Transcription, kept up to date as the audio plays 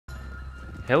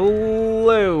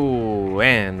Hello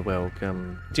and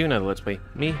welcome to another Let's Play.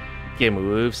 Me,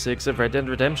 GamerWolfSix of Red Dead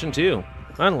Redemption 2.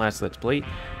 On last Let's Play,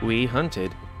 we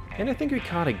hunted, and I think we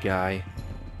caught a guy.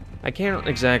 I can't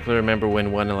exactly remember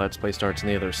when one Let's Play starts and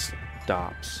the other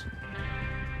stops.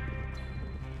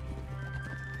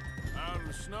 Out in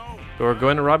the snow. But we're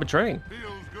going to rob a train.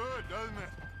 Feels good, doesn't it?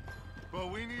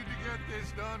 But we need to get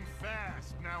this done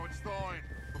fast. Now it's thawing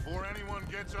before anyone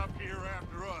gets up here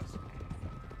after us.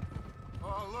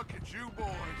 Oh, look at you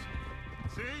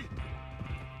boys. See?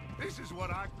 This is what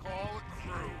I call a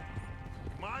crew.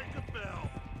 Micah Bell,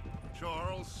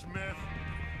 Charles Smith,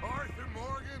 Arthur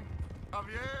Morgan,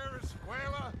 Javier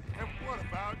Escuela, and what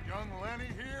about young Lenny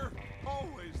here?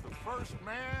 Always the first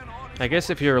man on his I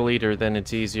guess if you're a leader, then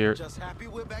it's easier.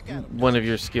 One of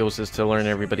your skills is to learn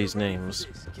everybody's names.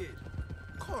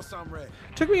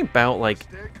 Took me about like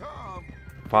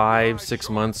 5-6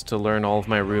 months to learn all of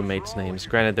my roommates' names.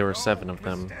 Granted, there were 7 of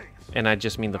them, and I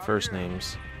just mean the first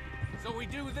names. So we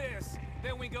do this,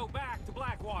 then we go back to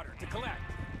Blackwater to collect.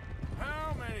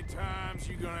 How many times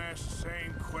you gonna ask the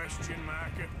same question,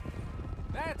 Micah?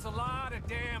 That's a lot of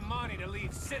damn money to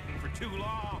leave sitting for too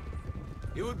long.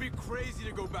 It would be crazy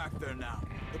to go back there now.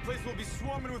 The place will be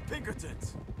swarming with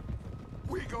Pinkertons.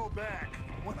 We go back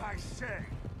when I say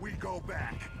we go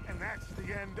back, and that's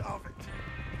the end of it.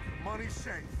 Money's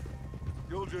safe.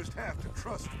 You'll just have to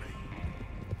trust me.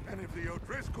 And if the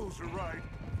O'Driscolls are right,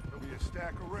 there'll be a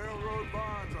stack of railroad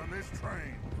bonds on this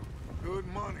train. Good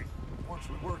money, once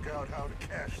we work out how to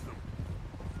cash them.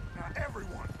 Now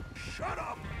everyone, shut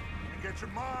up and get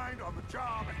your mind on the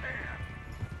job at hand.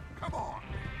 Come on.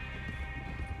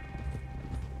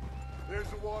 There's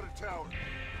the water tower.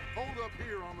 Hold up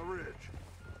here on the ridge.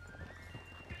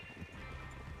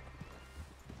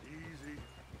 Easy.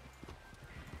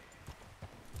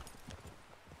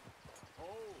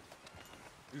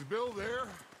 Oh. Is Bill there?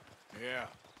 Yeah.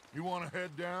 You want to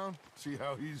head down? See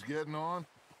how he's getting on?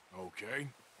 Okay.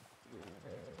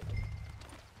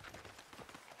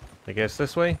 I guess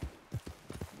this way?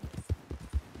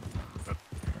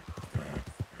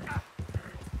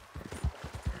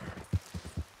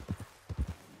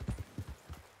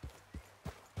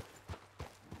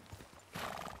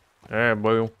 Alright,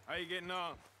 boy. How you getting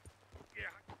on?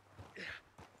 Yeah,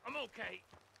 I'm okay.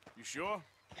 You sure?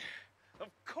 Of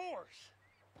course.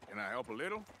 Can I help a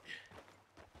little?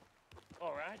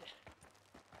 All right.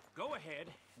 Go ahead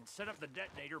and set up the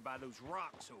detonator by those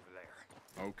rocks over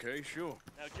there. Okay, sure.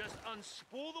 Now just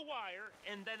unspool the wire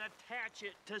and then attach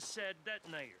it to said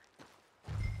detonator.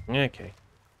 Okay.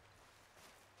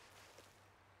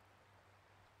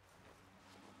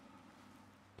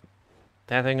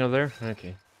 That thing over there?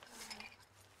 Okay.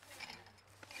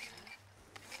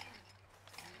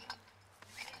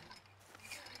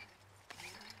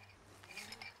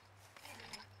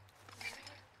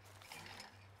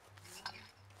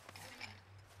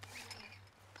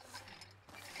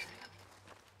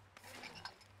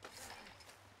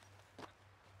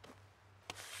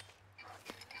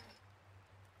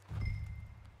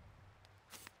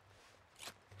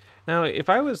 Now, if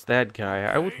I was that guy,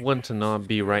 I would want to not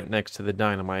be right next to the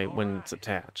dynamite when it's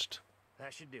attached.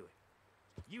 That should do it.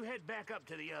 You head back up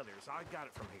to the others. I got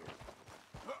it from here.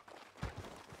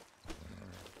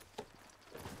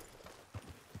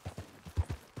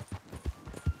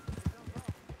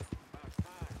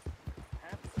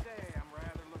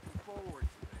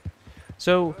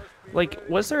 So, like,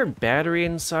 was there a battery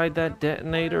inside that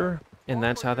detonator? And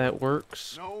that's how that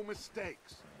works? No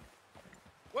mistakes.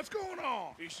 What's going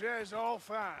on? He says all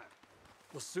fine.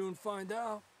 We'll soon find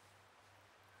out.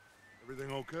 Everything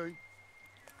okay?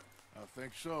 I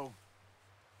think so.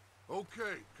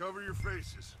 Okay, cover your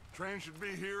faces. Train should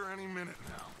be here any minute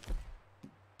now.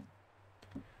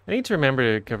 I need to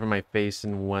remember to cover my face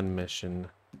in one mission.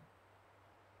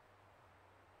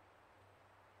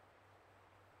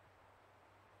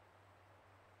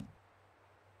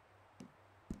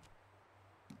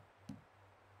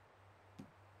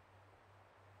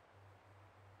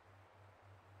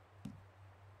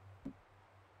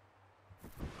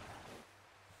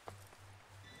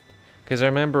 Because I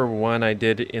remember one I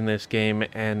did in this game,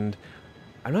 and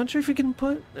I'm not sure if you can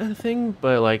put a thing,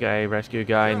 but like I rescue a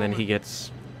guy and then he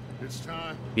gets... It's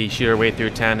time. We shoot our way through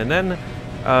town, and then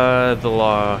the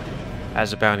law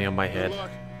has a bounty on my Good head.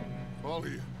 luck. All of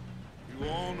you. You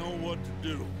all know what to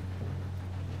do.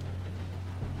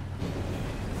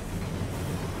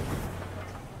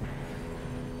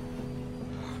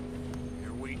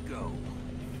 Here we go.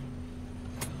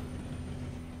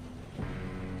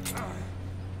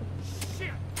 Shit!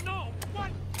 No!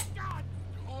 What? God!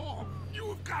 Oh, you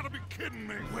have got to be kidding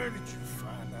me. Where did you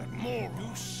find that moron?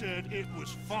 You said said it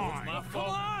was fine. Come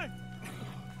on!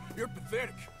 You're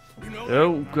pathetic. You know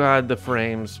Oh god, the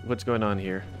frames. What's going on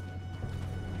here?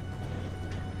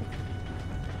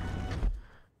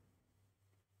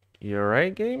 You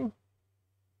alright, game?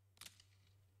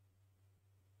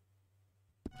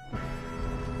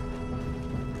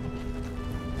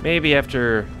 Maybe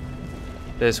after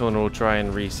this one we'll try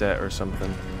and reset or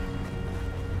something.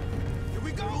 Here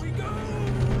we go!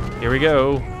 Here we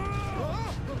go.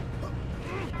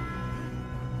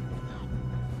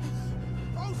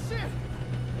 Oh shit!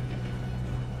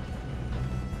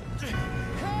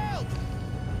 Help!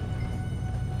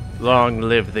 Long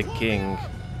live the king.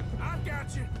 I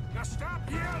got you. Now stop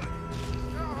yelling.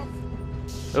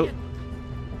 Oh,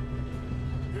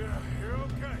 Yeah, you're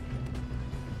okay.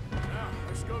 Now,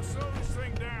 let's go slow this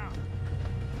thing down.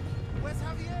 Where's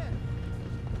Javier?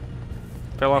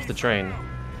 fell off the train.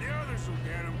 The others will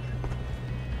get him.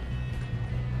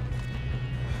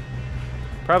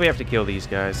 Probably have to kill these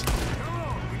guys. Come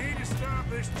on, we need to stop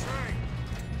this train.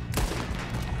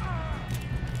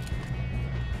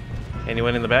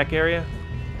 Anyone in the back area?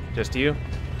 Just you?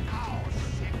 Oh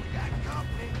shit, we got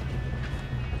company.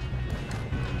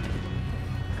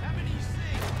 How many you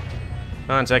see?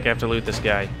 Hold on a sec, I have to loot this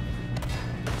guy.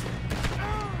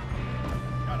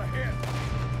 Got a hit.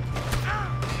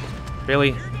 Really?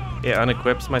 It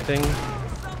unequips my thing?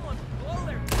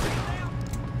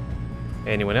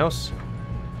 Anyone else?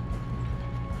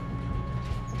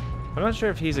 I'm not sure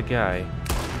if he's a guy.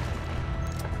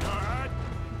 Alright.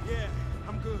 Yeah,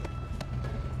 I'm good.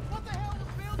 What the hell was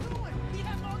Bill doing? He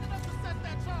had long enough to set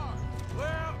that charge.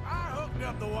 Well, I hooked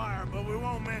up the wire, but we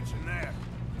won't mention that.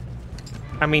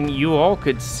 I mean, you all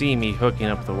could see me hooking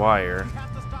up the wire. We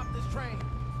have to stop this train.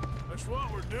 That's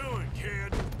what we're doing,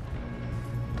 kid.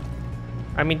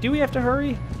 I mean, do we have to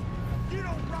hurry? You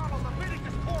don't rob a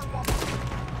Leviticus court walker.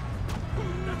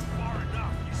 That's far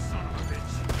enough, you son of a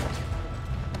bitch.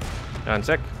 Hold on a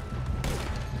sec.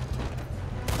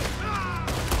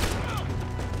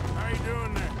 How you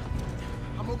doing there?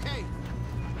 I'm okay.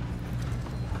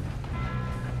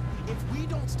 If we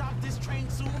don't stop this train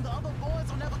soon, the other boys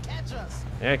will never catch us.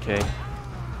 Okay. You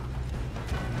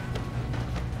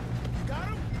got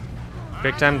him?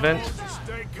 Quick time event. Just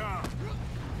stay calm.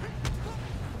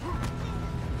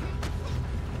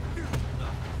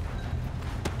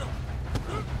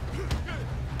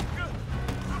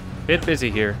 Bit busy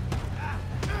here.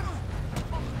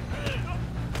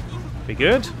 We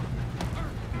good?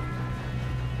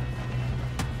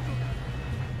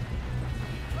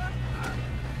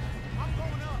 I'm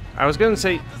going up. I was gonna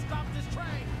say To stop this train.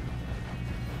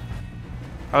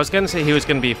 he was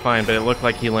gonna be fine, but it looked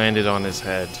like he landed on his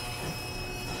head.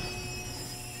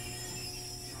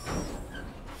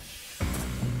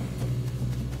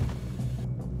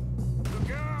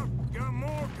 Look out! Got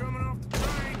more coming off the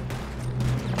train.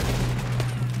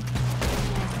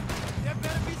 There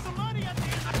better be some money at the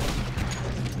end of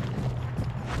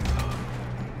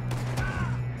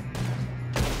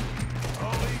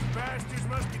All these bastards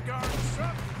must be guarding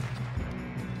something.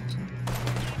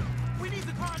 We need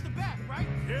the car at the back, right?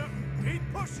 Yep, keep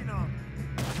pushing on.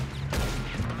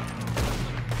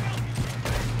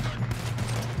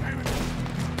 Damn it.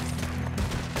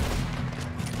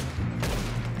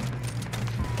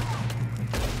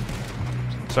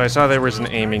 So I saw there was an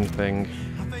aiming thing.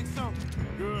 I think so.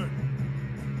 Good.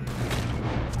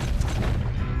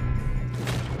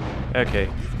 Okay.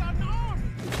 He's got an arm.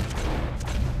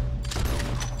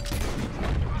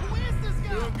 Who is this guy?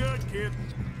 Doing good, kid.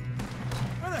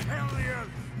 Where the hell are the others?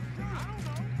 I don't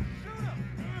know. Shoot him.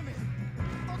 Damn it. I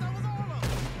thought that was all of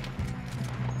them.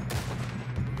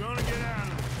 We're gonna get out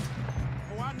of this.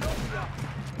 Oh, I know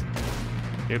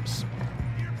we are. Oops.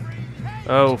 Hey,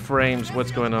 Oh, frames,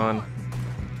 what's going on?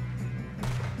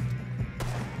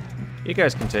 You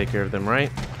guys can take care of them,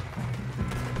 right?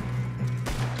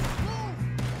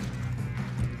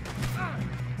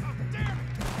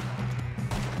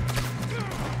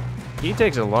 He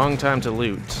takes a long time to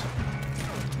loot.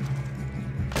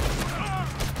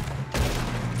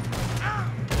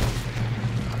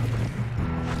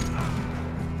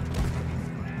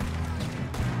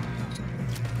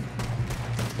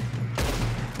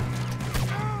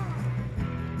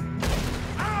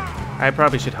 I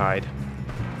probably should hide.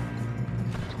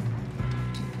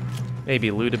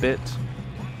 Maybe loot a bit.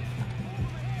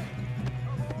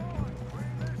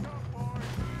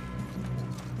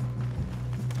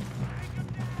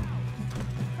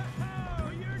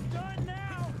 Oh, you're done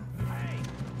now. Hey,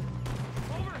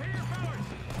 over here, fellas.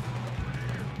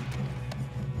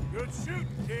 Good shooting,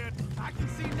 kid. I can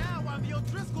see now why the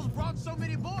O'Driscolls brought so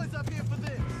many boys up here for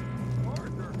this.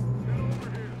 Partner, get over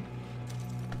here.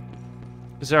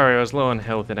 Sorry, I was low on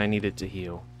health and I needed to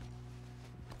heal.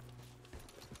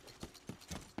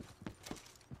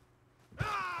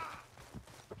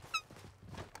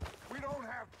 We don't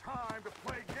have time to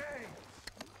play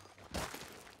games.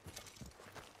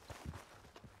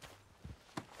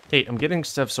 Hey, I'm getting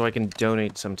stuff so I can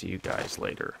donate some to you guys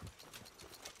later.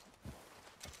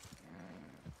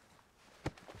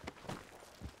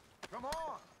 Come on.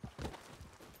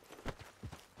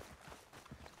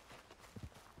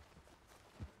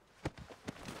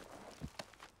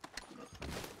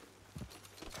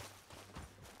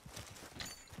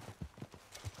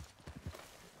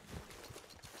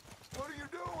 What are you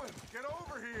doing? Get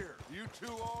over here. You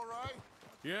two all right?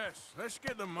 Yes, let's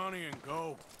get the money and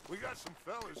go. We got some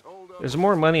fellas holed up. There's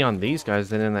more money on these guys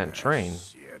than in that train.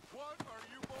 Shit. What are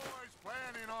you boys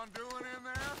planning on doing in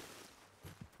there?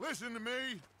 Listen to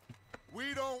me.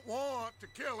 We don't want to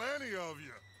kill any of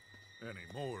you. Any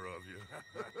more of you.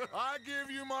 I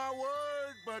give you my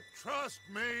word, but trust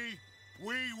me,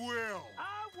 we will.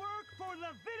 I work for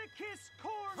Leviticus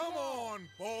Corps. Come on,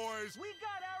 boys. We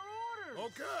got our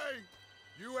orders. Okay.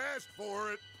 You asked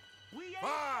for it. We ain't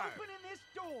 5, opening this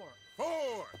door.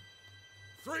 4,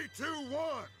 3, 2, 1.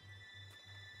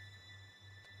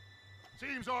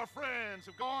 Seems our friends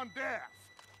have gone deaf.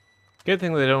 Good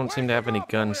thing they don't seem to have any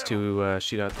guns to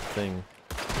shoot out the thing.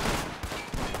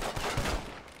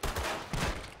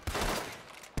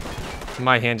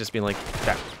 My hand just being like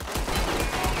that.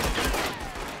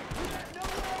 No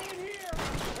way in here.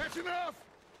 That's enough!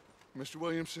 Mr.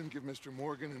 Williamson, give Mr.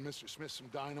 Morgan and Mr. Smith some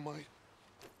dynamite.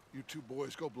 You two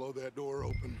boys go blow that door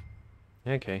open.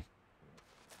 Okay.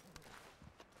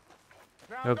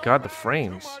 Now, Oh don't God, the matter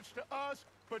frames. Too much to us,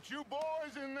 but you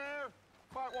boys in there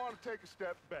might want to take a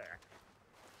step back.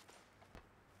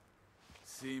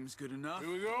 Seems good enough.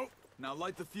 Here we go. Now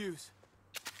light the fuse.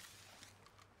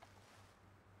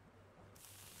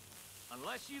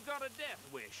 Unless you got a death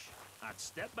wish, I'd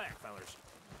step back, fellas.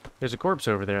 There's a corpse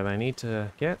over there that I need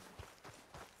to get.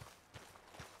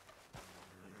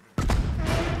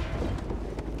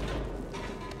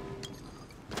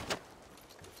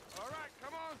 All right,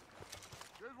 come on.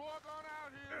 Just walk on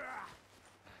out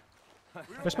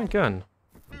here. Where's my gun?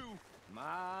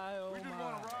 My, oh We just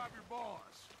want to rob your boss.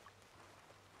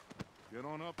 Get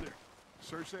on up there.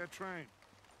 Search that train.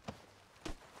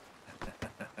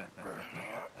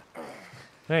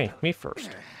 Hey, me first.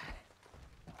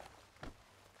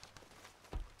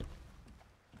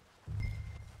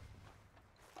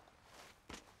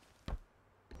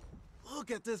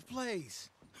 Look at this place.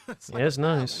 Yeah, it's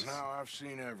nice. Now I've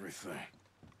seen everything.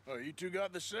 Oh, you two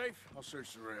got the safe? I'll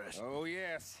search the rest. Oh,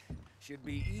 yes. Should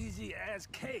be easy as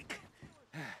cake.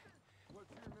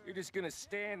 You're just gonna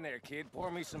stand there, kid.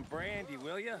 Pour me some brandy,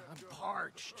 will ya? I'm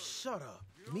parched. Shut up.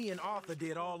 Me and Arthur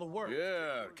did all the work.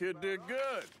 Yeah, kid did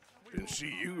good. Didn't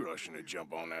see you rushing to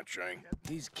jump on that train.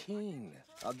 He's keen.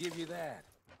 I'll give you that.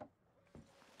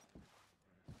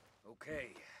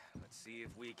 Okay, let's see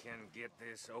if we can get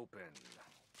this open.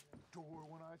 Door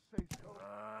when I say so. Come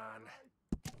on.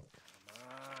 Come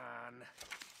on.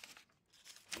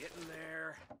 Get in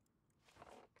there.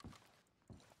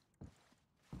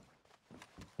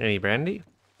 Any brandy?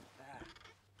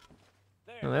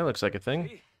 There. Oh, that looks like a thing.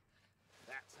 See?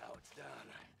 That's how it's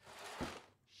done.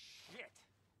 Shit.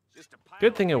 Just a pile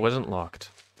Good thing of it wasn't locked.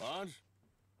 Bonds?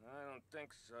 I don't think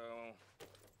so.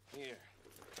 Here,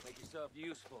 make yourself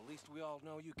useful. At least we all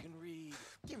know you can read.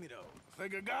 Give me those. I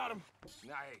think I got him.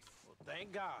 Nice. Well,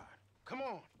 thank God. Come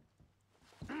on.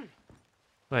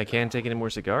 Well, I can't take any more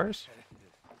cigars?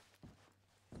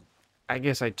 I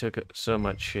guess I took so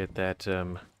much shit that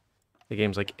the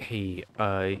game's like, hey,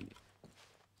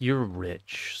 you're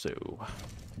rich, so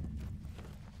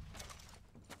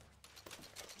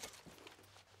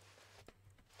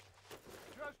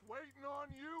Just waiting on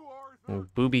you, Arthur.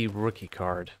 booby rookie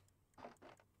card.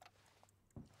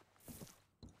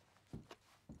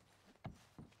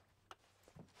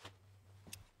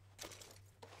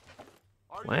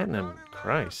 Are you Platinum, done in there?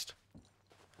 Christ.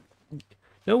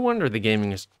 No wonder the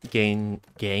gang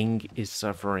is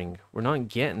suffering. We're not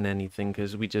getting anything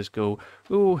because we just go,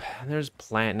 ooh, there's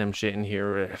platinum shit in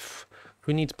here. Ugh,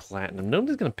 who needs platinum?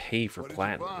 Nobody's gonna pay for What did you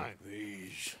platinum. find?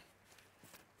 These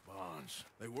bonds.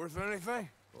 They worth anything?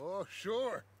 Oh,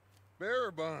 sure.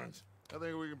 Bearer bonds. I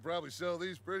think we can probably sell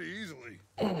these pretty easily.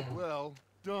 Well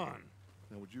done.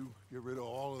 Now, would you get rid of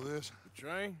all of this? The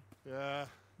train? Yeah,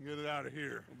 get it out of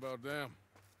here. What about them?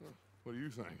 What do you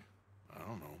think? I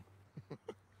don't know.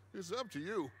 It's up to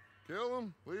you. Kill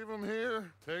them, leave them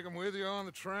here, take them with you on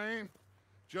the train.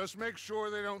 Just make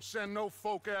sure they don't send no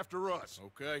folk after us.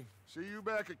 Okay. See you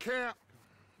back at camp.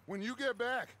 When you get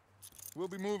back, we'll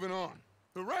be moving on.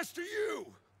 The rest of you,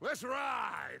 let's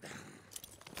ride.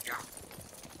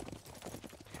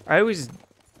 I always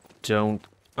don't,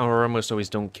 or almost always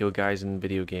don't kill guys in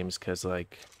video games because,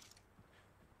 like...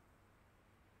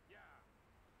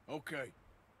 Okay,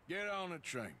 get on the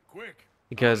train, quick.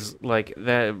 Because, like,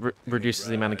 that reduces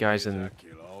the amount of guys in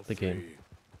the game.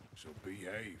 So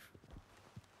behave.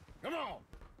 Come on,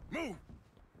 move.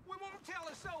 We won't tell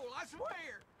a soul, I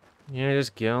swear. Yeah,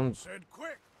 just Said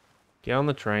quick. get on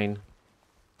the train.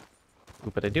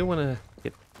 Ooh, but I do want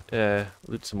to get,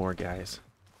 loot some more guys.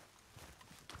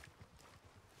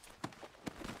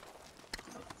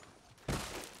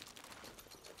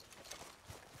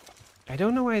 I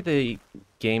don't know why the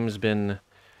game's been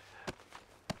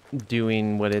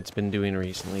doing what it's been doing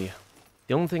recently.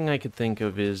 The only thing I could think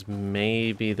of is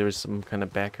maybe there's some kind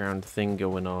of background thing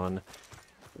going on,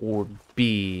 or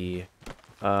B,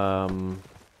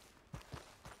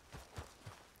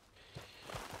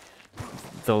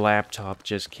 the laptop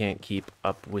just can't keep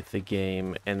up with the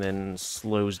game and then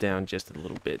slows down just a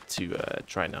little bit to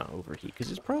try not overheat, because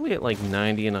it's probably at like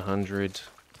 90 and 100.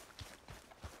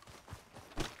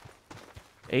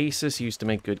 Asus used to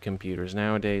make good computers.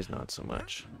 Nowadays, not so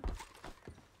much.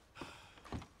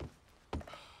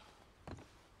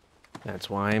 That's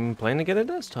why I'm planning to get a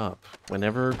desktop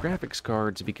whenever graphics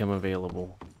cards become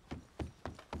available.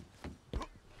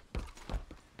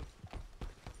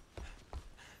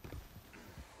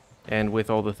 And with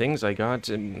all the things I got,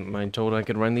 I'm told I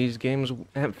could run these games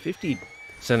at 50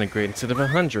 centigrade instead of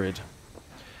 100.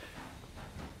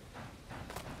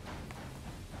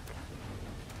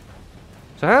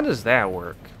 So how does that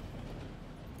work?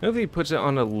 Hopefully he puts it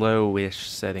on a low-ish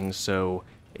setting so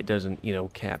it doesn't, you know,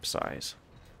 capsize.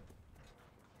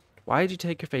 Why did you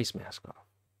take your face mask off?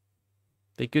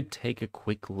 They could take a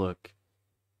quick look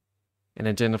and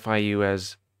identify you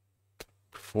as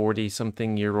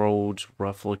 40-something-year-old,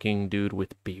 rough-looking dude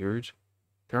with beard.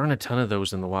 There aren't a ton of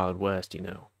those in the Wild West, you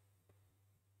know.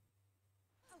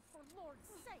 Oh, for Lord's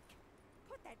sake,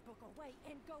 put that book away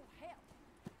and go help.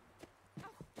 Oh,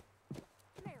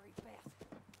 Mary Beth.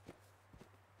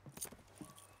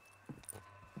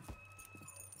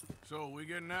 So, we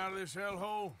getting out of this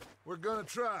hellhole? We're gonna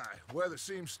try. Weather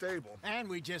seems stable. And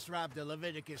we just robbed the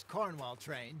Leviticus Cornwall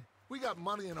train. We got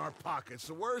money in our pockets.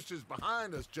 The worst is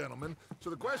behind us, gentlemen. So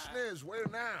the question is, where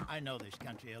now? I know this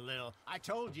country a little. I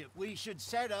told you, we should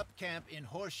set up camp in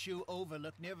Horseshoe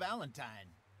Overlook near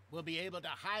Valentine. We'll be able to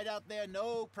hide out there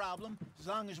no problem, as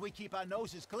long as we keep our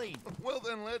noses clean. Well,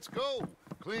 then let's go.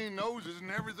 Clean noses and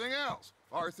everything else.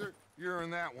 Arthur, you're in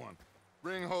that one.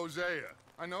 Bring Hosea.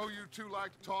 I know you two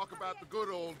like to talk about the good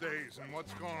old days and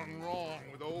what's gone wrong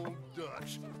with old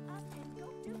Dutch. Up and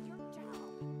go do your job.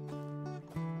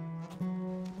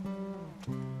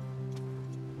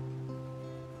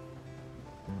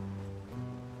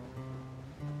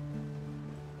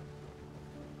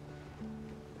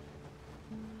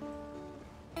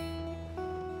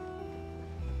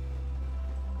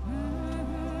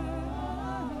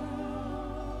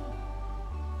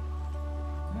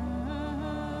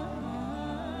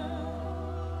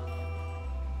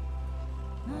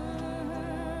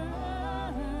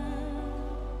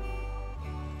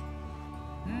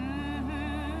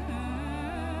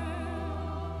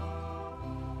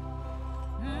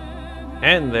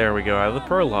 And there we go, out of the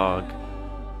prologue.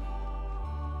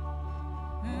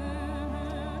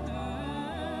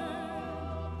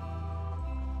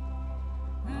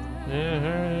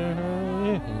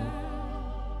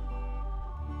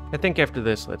 I think after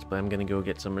this Let's Play, I'm gonna go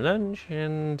get some lunch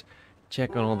and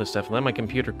check on all this stuff. Let my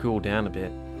computer cool down a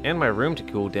bit, and my room to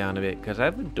cool down a bit, because I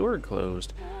have the door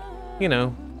closed. You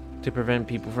know, to prevent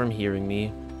people from hearing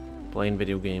me playing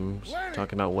video games,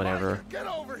 talking about whatever. Arthur, get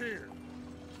over here.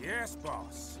 Yes,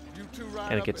 boss. You two ride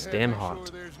And it up gets ahead, damn make hot. Sure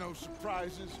there's no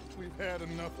surprises. We've had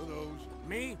enough of those.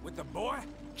 Me with the boy?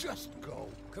 Just go.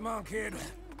 Come on, kid.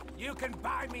 You can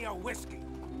buy me a whiskey.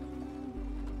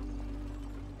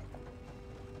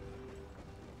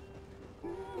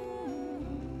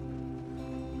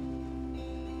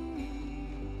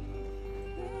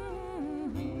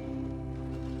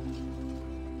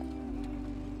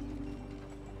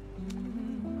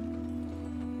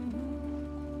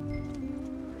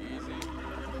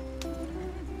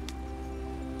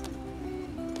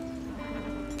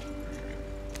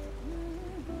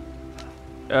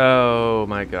 Oh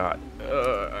my god.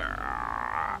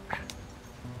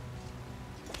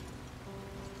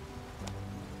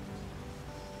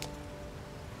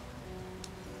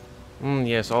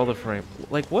 Yes, all the frame.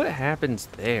 Like, what happens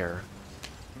there?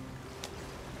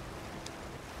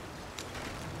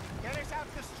 Get us out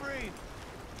the stream.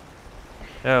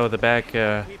 Oh, the back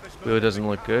wheel doesn't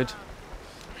look good.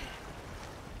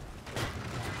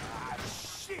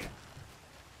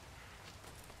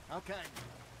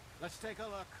 Let's take a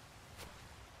look.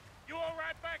 You all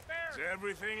right back Does there?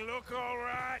 everything look all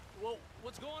right? Well,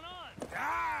 what's going on?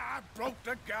 Ah, I broke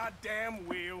the goddamn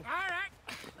wheel. All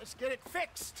right, let's get it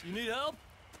fixed. You need help?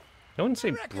 I wouldn't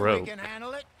say Reckon broke. we can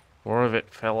handle it. Or if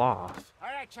it fell off. All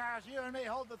right, Charles, you and me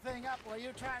hold the thing up while you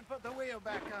try and put the wheel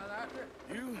back on, Arthur.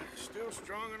 You still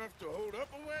strong enough to hold up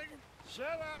a wagon? Shut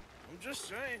up. I'm just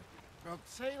saying. Don't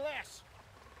say less.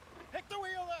 Pick the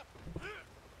wheel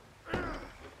up.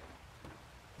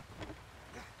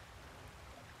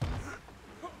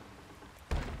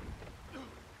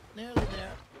 Nearly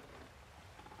there.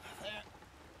 There.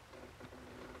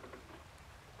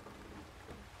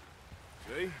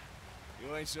 See?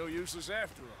 You ain't so useless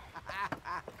after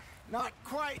all. Not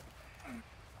quite.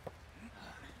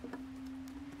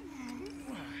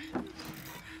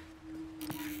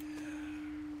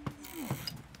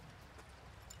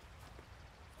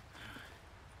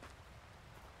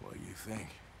 What do you think?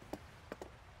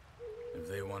 If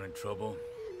they wanted trouble,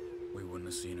 we wouldn't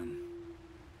have seen them.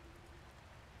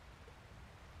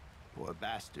 Poor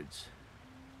bastards.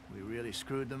 We really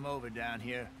screwed them over down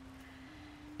here.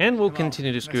 And we'll Come on,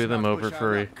 continue to let's screw them not over push our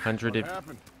for luck. What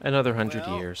happened? another 100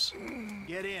 Well, years.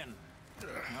 Get in.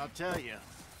 I'll tell you.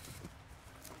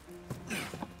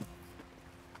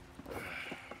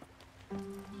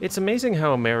 It's amazing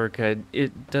how America,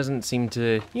 it doesn't seem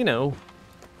to, you know,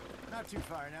 Not too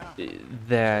far now.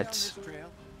 that Stay on this trail.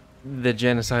 the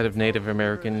genocide of Native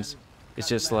Americans is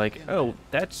just like, oh,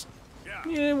 that's,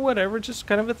 yeah, whatever, just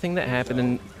kind of a thing that happened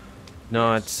and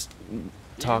not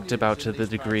talked about to the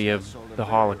degree of the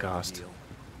Holocaust.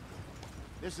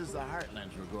 This is the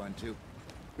heartlands we're going to.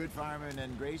 Good farming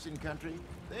and grazing country.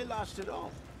 They lost it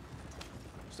all.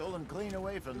 Stolen clean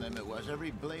away from them it was, every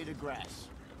blade of grass.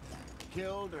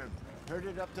 Killed or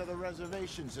herded up to the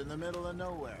reservations in the middle of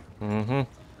nowhere. Mm-hmm. And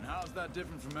how's that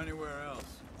different from anywhere else?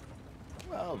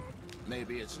 Well,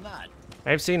 maybe it's not.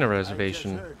 I've seen a I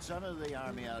reservation. just heard some of the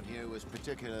army out here was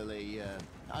particularly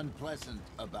unpleasant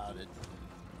about it.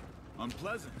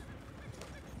 Unpleasant.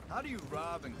 How do you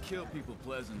rob and kill people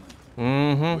pleasantly?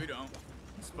 Mm-hmm. We don't,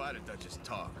 in spite of Dutch's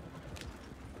talk.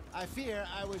 I fear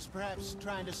I was perhaps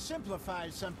trying to simplify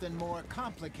something more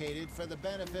complicated for the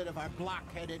benefit of our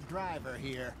block-headed driver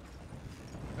here.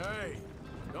 Hey,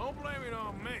 don't blame it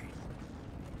on me.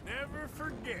 Never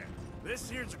forget, this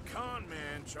here's a con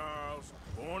man, Charles,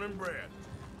 born and bred.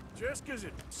 Just 'cause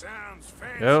it sounds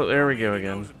fancy, Oh, there we don't go mean he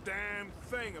again. knows a damn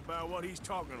thing about what he's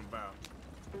talking about.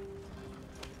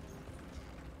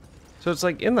 So it's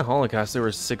like in the Holocaust there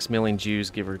were 6 million Jews,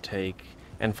 give or take,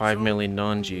 and 5 million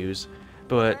non-Jews,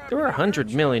 but there were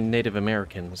 100 million Native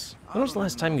Americans. When was the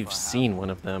last time you've seen one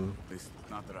of them? At least,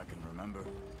 not that I can remember.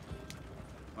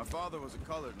 My father was a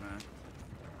colored man.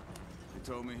 He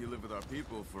told me he lived with our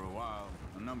people for a while.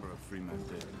 A number of free men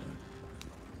did.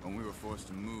 When we were forced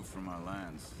to move from our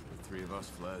lands, the 3 of us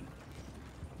fled.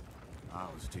 I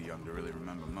was too young to really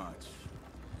remember much.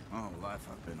 My whole life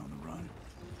I've been on the run.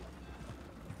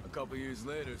 A couple years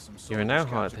later, some soldiers You are now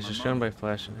hot, captured this my is shown by mother.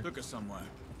 flashing. Took her somewhere.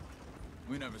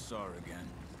 We never saw her again.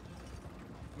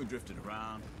 We drifted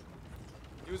around.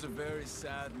 He was a very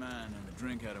sad man, and the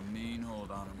drink had a mean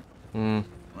hold on him.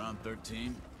 Around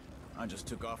 13, I just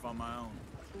took off on my own.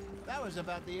 That was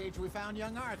about the age we found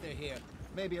young Arthur here.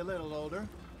 Maybe a little older.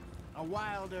 A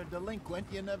wilder delinquent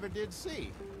you never did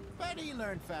see. But he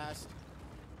learned fast.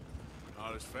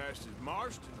 Not as fast as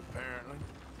Marston, apparently.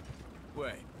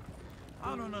 Wait,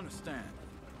 I don't understand.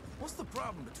 What's the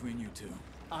problem between you two?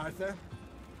 Arthur?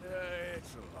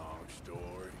 It's a long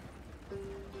story.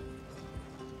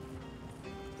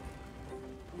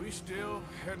 We still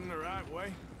heading the right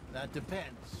way? That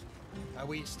depends. Are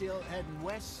we still heading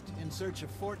west in search of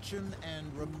fortune and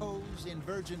repose in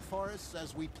virgin forests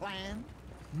as we planned?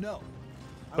 No.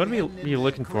 What are heading you the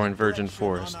looking for in correct virgin direction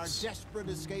on our forests? desperate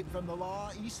escape from the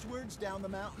law eastwards down the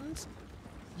mountains?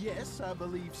 Yes, I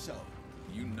believe so.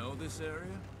 You know this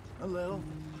area? A little.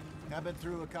 I've been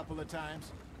through a couple of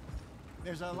times.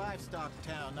 There's a livestock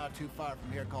town not too far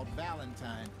from here called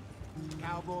Valentine.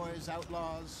 Cowboys,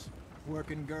 outlaws,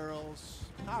 working girls,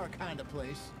 our kind of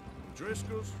place.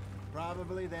 Driscoll's?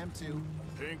 Probably them too.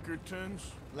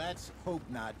 Pinkertons? Let's hope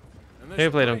not. And this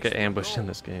Hopefully I don't place get we're ambushed in going-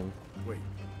 this game. Wait,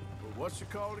 what's it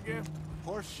called again?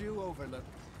 Horseshoe Overlook.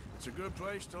 It's a good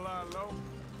place to lie low.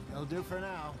 It'll do for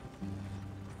now.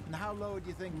 And how low do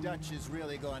you think Dutch is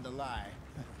really going to lie?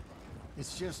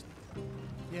 It's just,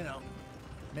 you know,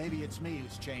 maybe it's me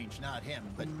who's changed, not him,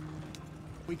 but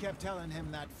we kept telling him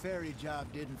that ferry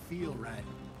job didn't feel right.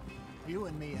 You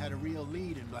and me had a real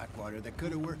lead in Blackwater that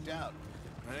could have worked out.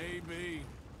 Maybe.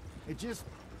 It just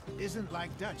isn't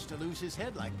like Dutch to lose his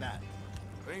head like that.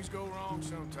 Things go wrong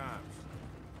sometimes.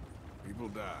 People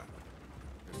die.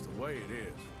 It's the way it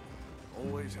is.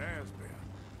 Always has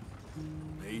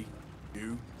been. Me,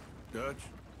 you, Dutch.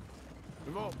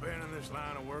 We've all been in this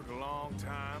line of work a long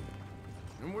time.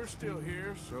 And we're still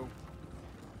here, so...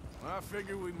 I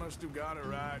figure we must have got it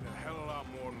right a hell of a lot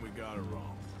more than we got it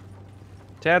wrong.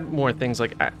 To add more things,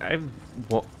 like,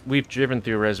 well, we've driven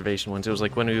through a reservation once. It was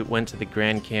like when we went to the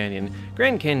Grand Canyon.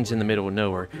 Grand Canyon's in the middle of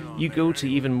nowhere. You go to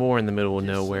even more in the middle of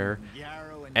nowhere,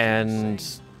 and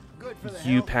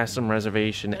you pass some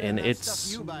reservation, and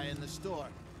it's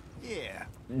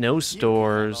no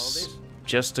stores,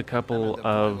 just a couple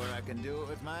of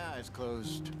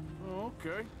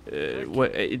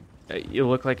you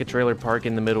look like a trailer park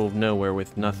in the middle of nowhere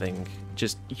with nothing,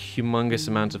 just humongous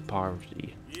amounts of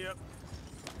poverty. Yep.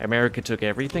 America took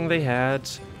everything they had,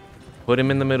 put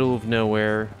them in the middle of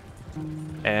nowhere,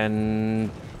 and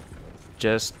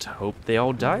just hoped they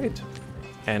all died.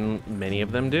 And many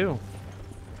of them do.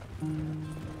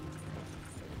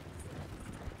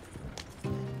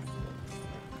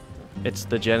 It's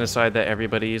the genocide that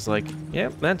everybody's like,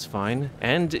 yep, that's fine.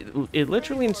 And it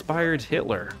literally inspired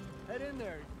Hitler. Head in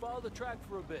there, follow the track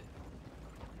for a bit.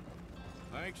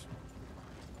 Thanks.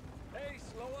 Hey,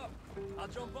 slow up. I'll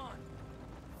jump on.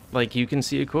 Like, you can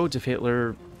see a quote of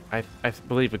Hitler, I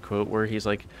believe a quote, where he's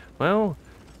like, well,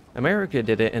 America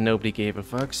did it and nobody gave a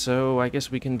fuck, so I guess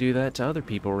we can do that to other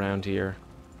people around here.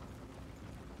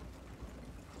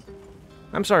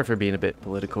 I'm sorry for being a bit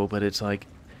political, but it's like,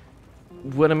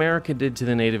 what America did to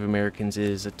the Native Americans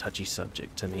is a touchy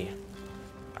subject to me.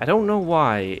 I don't know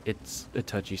why it's a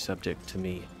touchy subject to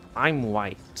me. I'm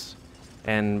white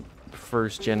and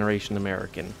first generation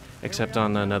American, except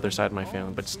on another side of my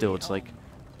family, but still it's like,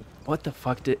 what the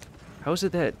fuck how is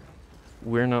it that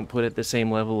we're not put at the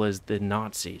same level as the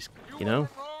Nazis, you know? You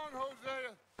weren't wrong,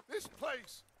 Hosea. This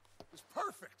place is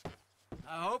perfect.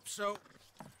 I hope so.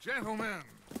 Gentlemen,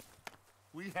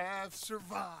 we have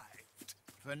survived.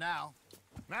 For now.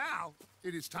 Now,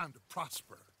 it is time to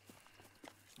prosper.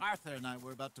 Arthur and I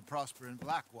were about to prosper in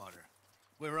Blackwater.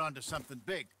 We were onto something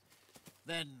big.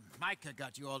 Then Micah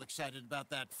got you all excited about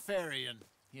that ferry, and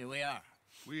here we are.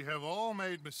 We have all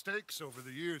made mistakes over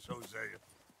the years, Hosea.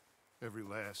 Every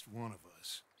last one of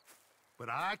us. But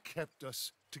I kept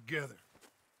us together.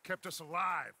 Kept us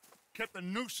alive. Kept the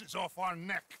nooses off our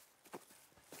neck.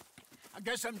 I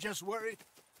guess I'm just worried.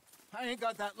 I ain't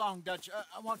got that long, Dutch.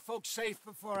 I want folks safe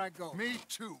before I go. Me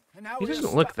too. And now He we're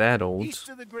doesn't look stuck that old. east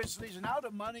of the Grizzlies and out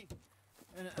of money.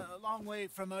 And a long way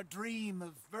from our dream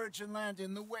of virgin land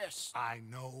in the west. I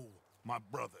know, my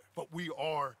brother. But we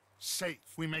are safe.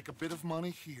 We make a bit of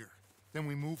money here. Then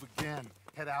we move again.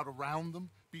 Head out around them.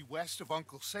 Be west of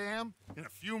Uncle Sam. In a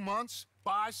few months,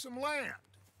 buy some land.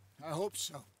 I hope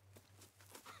so.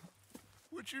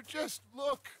 Would you just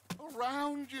look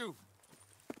around you?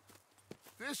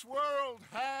 This world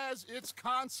has its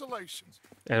consolations.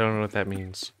 I don't know what that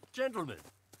means. Gentlemen,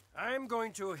 I'm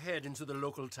going to head into the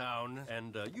local town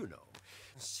and,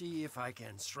 see if I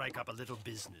can strike up a little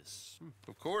business.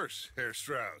 Of course, Herr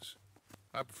Strauss.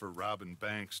 I prefer robbing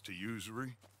banks to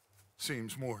usury.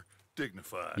 Seems more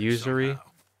dignified. Usury? somehow.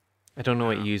 I don't know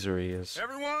what usury is.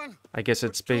 Everyone, I guess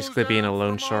it's put your basically tools being a down for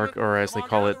loan a shark, moment. or as they Come on,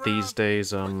 call get it these around. days,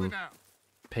 Quickly now.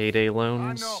 payday I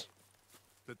loans. know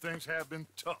that things have been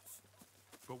tough,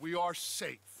 but we are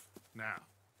safe now,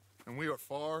 and we are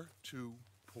far too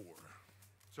poor.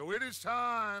 So it is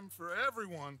time for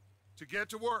everyone to get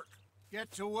to work. Get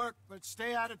to work, but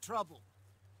stay out of trouble.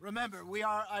 Remember, we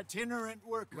are itinerant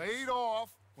workers. Laid off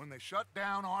when they shut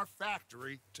down our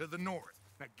factory to the north.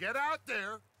 Now get out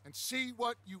there and see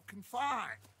what you can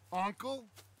find. Uncle,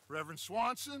 Reverend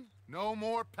Swanson, no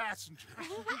more passengers.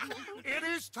 It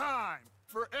is time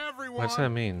for everyone What's that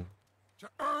mean? to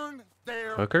earn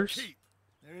their Hookers? keep.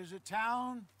 There is a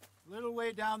town a little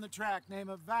way down the track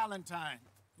named Valentine.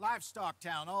 Livestock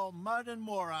town, all mud and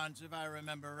morons, if I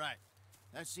remember right.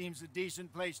 That seems a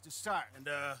decent place to start. And,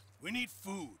 we need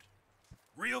food.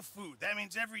 Real food. That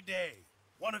means every day.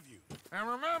 One of you. And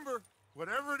remember,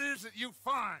 whatever it is that you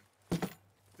find,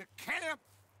 the camp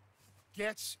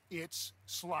gets its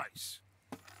slice.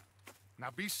 Now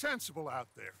be sensible out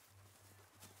there.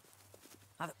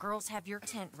 Now the girls have your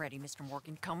tent ready, Mr.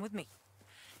 Morgan. Come with me.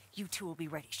 You two will be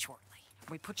ready shortly.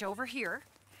 We put you over here.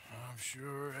 I'm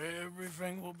sure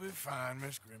everything will be fine,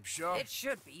 Miss Grimshaw. It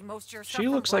should be. Most of your stuff She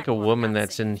from looks like a Blackwater woman got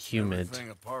that's saved. in humid. Everything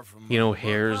apart from You know, my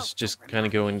hair's just kind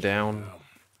of going down. Well,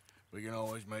 we can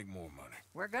always make more money.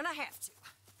 We're gonna have to.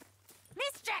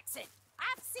 Miss Jackson,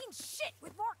 I've seen shit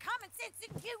with more common sense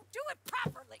than you. Do it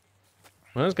properly.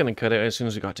 I was gonna cut it as soon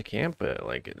as we got to camp, but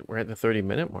like we're at the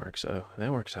 30-minute mark, so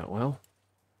that works out well.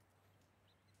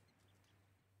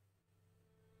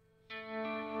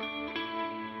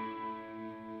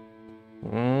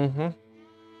 Mm-hmm.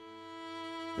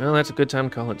 Well, that's a good time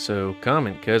to call it. So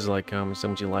comment, cause like, comment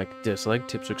something you like, dislike,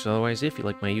 tips, tricks, otherwise, if you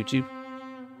like my YouTube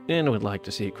and would like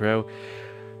to see it grow,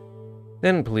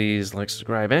 then please like,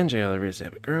 subscribe, and check out the videos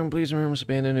that grow. And please remember to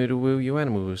spend a new to woo you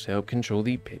animals to help control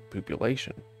the pet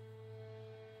population.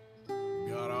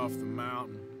 Got off the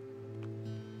mountain,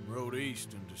 rode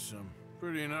east into some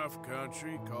pretty enough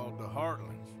country called the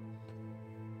Heartlands.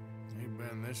 Ain't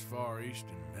been this far east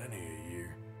in many a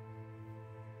year.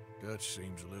 Dutch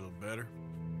seems a little better.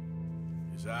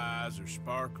 His eyes are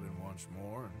sparkling once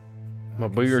more, and My I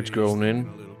can beard's see he's growing in.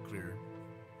 thinking a little clearer.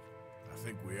 I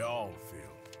think we all feel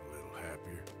a little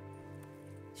happier,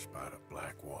 in spite of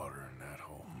Blackwater and that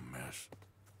whole mess.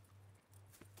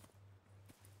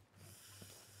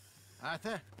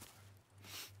 Arthur?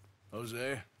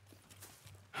 Jose?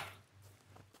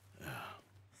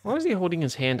 Why is he holding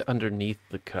his hand underneath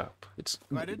the cup? It's.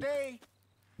 Quite a day.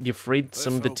 You afraid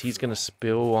some of the tea's gonna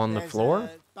spill on the There's floor? a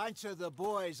bunch of the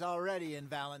boys already in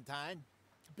Valentine.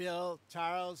 Bill,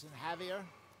 Charles, and Javier.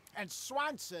 And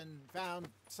Swanson found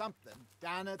something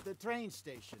down at the train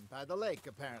station by the lake,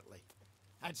 apparently.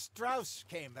 And Strauss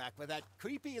came back with that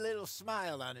creepy little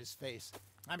smile on his face.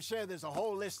 I'm sure there's a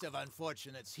whole list of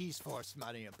unfortunates he's forced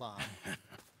money upon.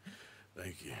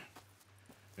 Thank you.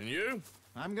 And you?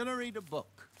 I'm gonna read a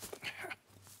book.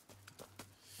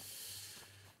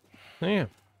 Yeah.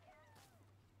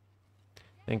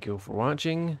 Thank you for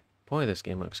watching. Boy, this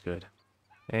game looks good.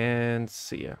 And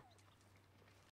see ya.